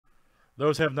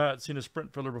Those have not seen a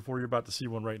sprint filler before, you're about to see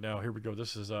one right now. Here we go.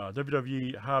 This is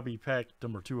WWE Hobby Pack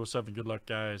number 207. Good luck,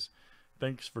 guys.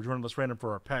 Thanks for joining us random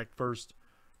for our pack first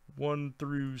 1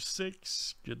 through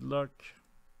 6. Good luck.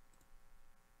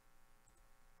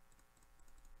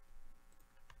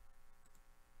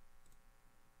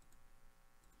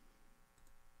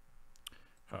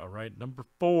 All right, number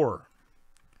 4.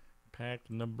 Pack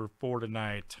number 4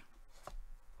 tonight.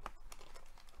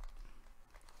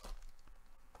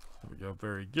 There we go.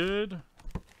 Very good.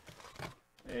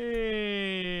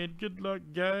 And good luck,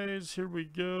 guys. Here we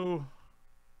go.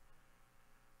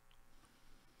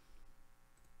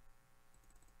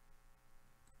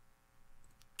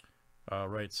 All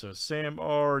right, so Sam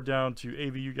R down to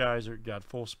AV. You guys are got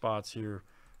full spots here.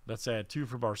 Let's add 2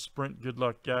 from our sprint. Good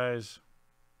luck, guys.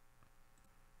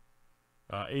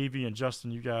 AV and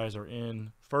Justin, you guys are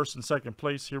in first and second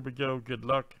place. Here we go. Good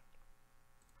luck.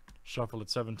 Shuffle it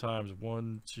 7 times.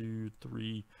 1, 2,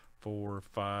 3, 4,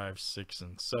 5, 6,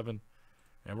 and 7.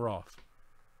 And we're off.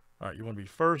 All right, you want to be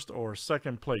first or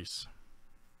second place?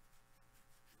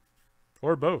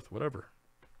 Or both, whatever.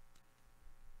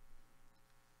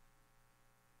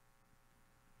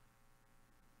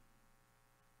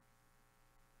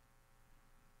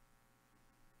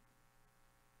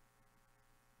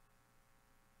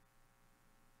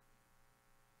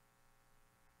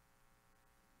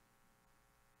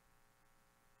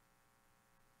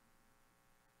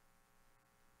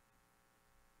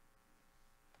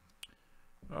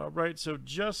 All right, so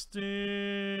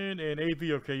Justin and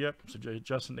AV, okay, yep. So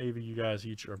Justin and AV, you guys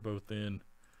each are both in.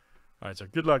 All right, so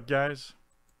good luck, guys.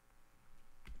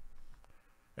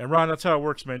 And Ron, that's how it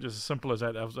works, man. Just as simple as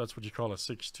that. That's what you call a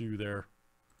 6-2 there.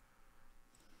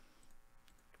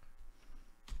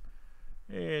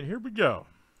 And here we go.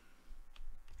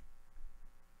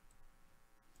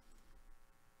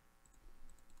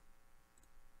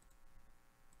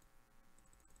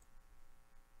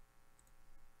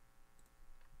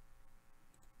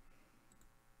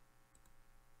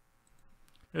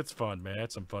 It's fun, man.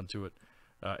 Add some fun to it.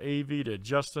 AV to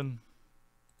Justin.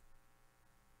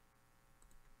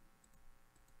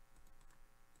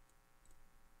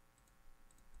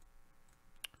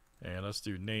 And let's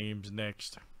do names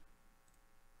next.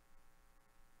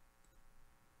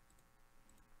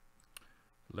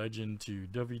 Legend to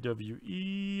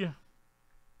WWE.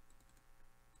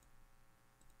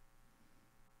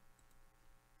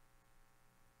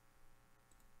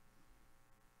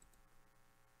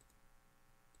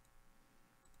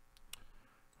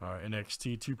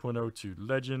 NXT 2.0 to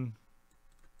Legend.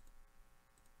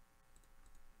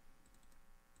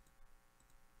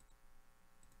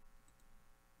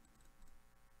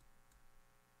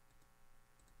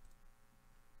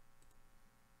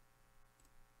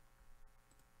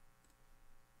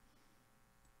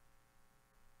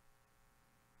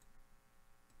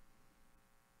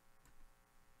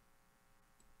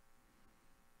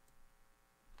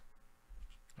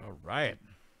 All right.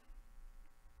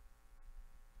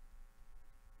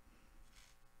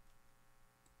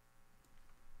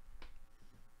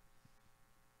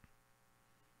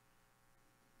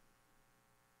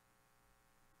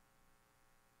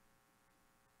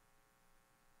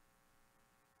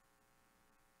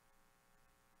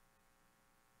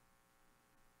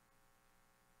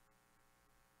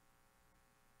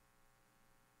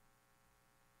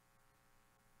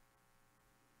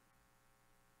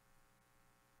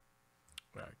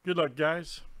 Good luck,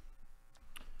 guys.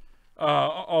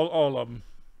 All of them.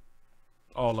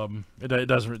 All of them. It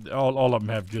doesn't. All of them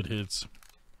have good hits.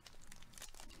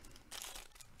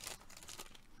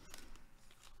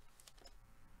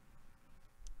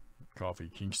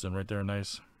 Coffee Kingston right there,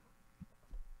 nice.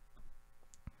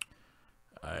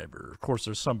 Of course,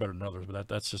 there's some better than others, but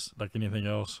that's just like anything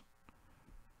else.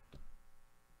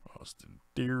 Austin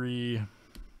Theory.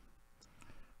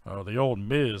 Oh, the old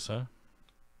Miz, huh?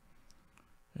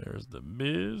 There's the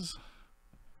Miz.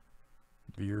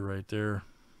 Veer right there.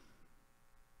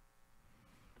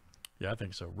 Yeah, I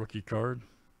think so. Rookie card.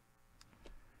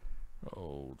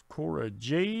 Old Cora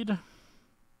Jade.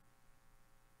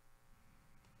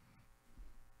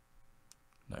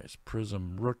 Nice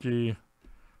Prizm rookie.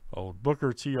 Old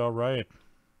Booker T, all right.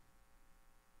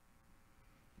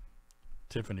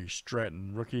 Tiffany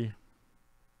Stratton rookie.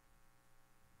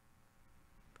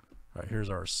 All right, here's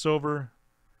our silver.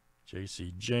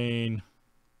 JC Jane.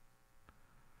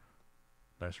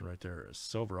 Nice one right there.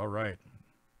 Silver, all right.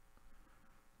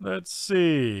 Let's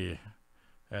see.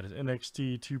 That is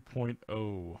NXT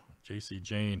 2.0. JC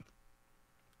Jane.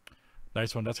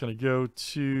 Nice one. That's going to go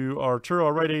to Arturo.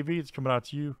 All right, AV. It's coming out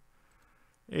to you.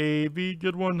 AV,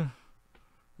 good one.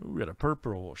 Ooh, we got a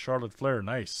purple. Charlotte Flair.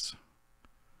 Nice.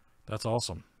 That's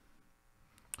awesome.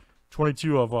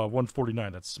 22 of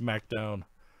 149. That's SmackDown.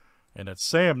 And that's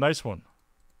Sam. Nice one.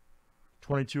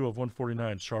 22 of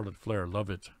 149. Charlotte Flair. Love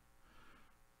it.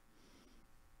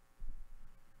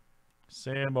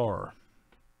 Sam R.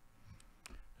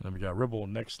 And then we got Ribble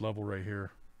next level right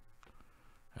here.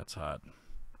 That's hot.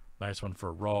 Nice one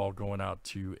for Raw going out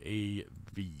to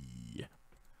AV.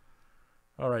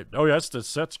 All right. Oh, yeah, the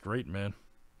set's great, man.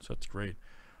 Set's great.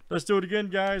 Let's do it again,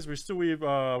 guys. We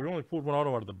only pulled one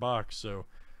auto out of the box, so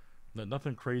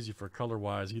nothing crazy for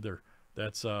color-wise either.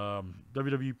 That's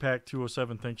WWE Pack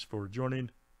 207. Thanks for joining.